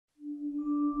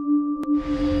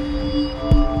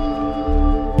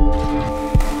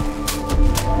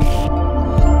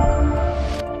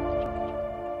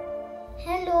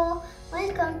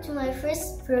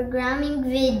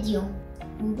video.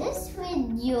 In this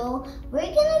video,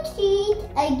 we're gonna create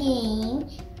a game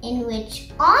in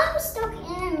which I'm stuck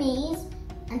in a maze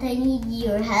and I need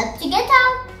your help to get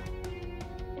out.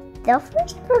 The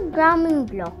first programming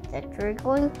block that we're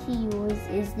going to use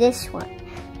is this one,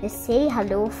 the say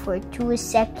hello for 2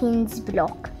 seconds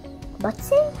block. But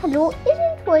saying hello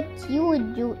isn't what you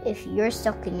would do if you're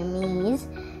stuck in a maze.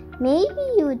 Maybe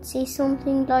you would say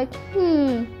something like,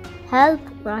 help,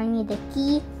 or I need a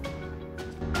key.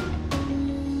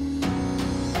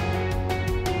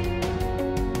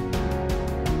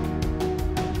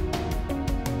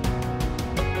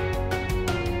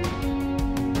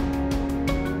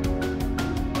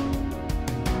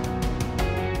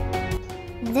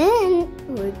 Then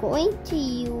we're going to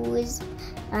use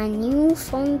a new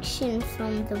function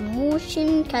from the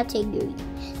motion category,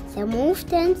 the move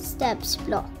 10 steps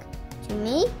block, to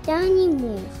make Dany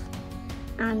move.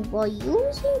 And by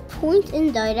using point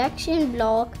and direction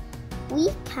block, we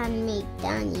can make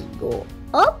Dany go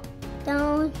up,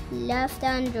 down, left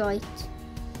and right.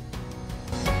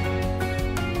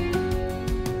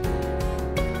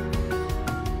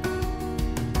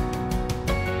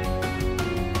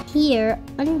 Here,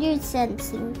 under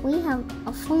sensing, we have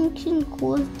a function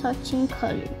called touching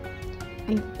color.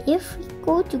 And if we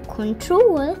go to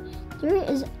control, there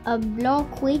is a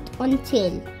block wait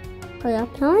until. By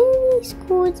applying these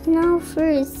codes now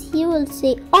first, he will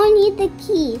say, I need the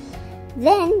key.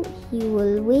 Then he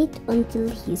will wait until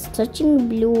he's touching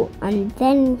blue and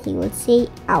then he will say,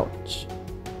 ouch.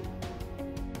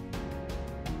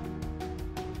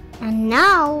 And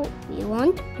now we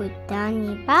want to put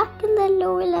Dany back in the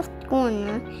lower left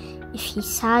corner if he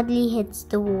sadly hits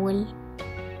the wall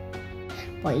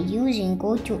by using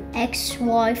go to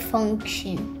XY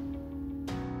function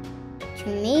to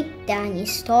make Dany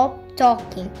stop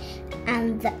talking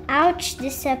and the ouch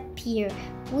disappear.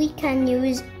 We can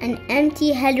use an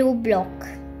empty hello block.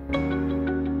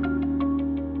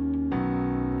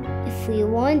 If we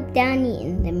want Dany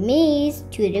in the maze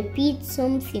to repeat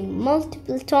something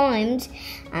multiple times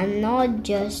and not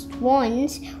just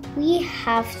once, we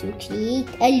have to create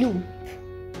a loop.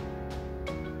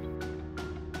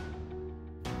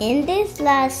 In this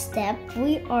last step,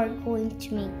 we are going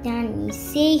to make Dany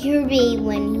say hooray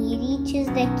when he reaches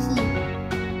the key.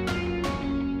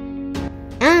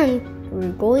 And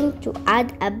we're going to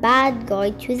add a bad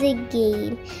guy to the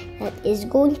game that is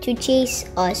going to chase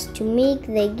us to make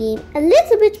the game a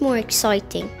little bit more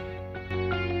exciting.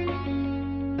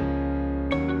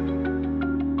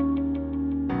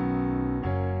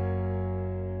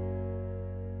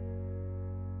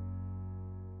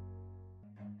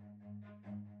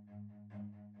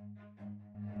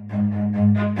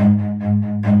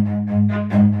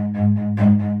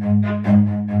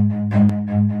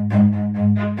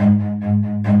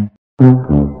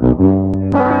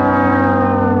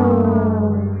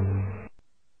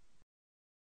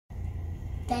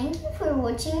 Thank you for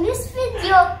watching this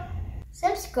video.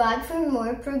 Subscribe for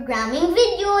more programming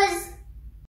videos.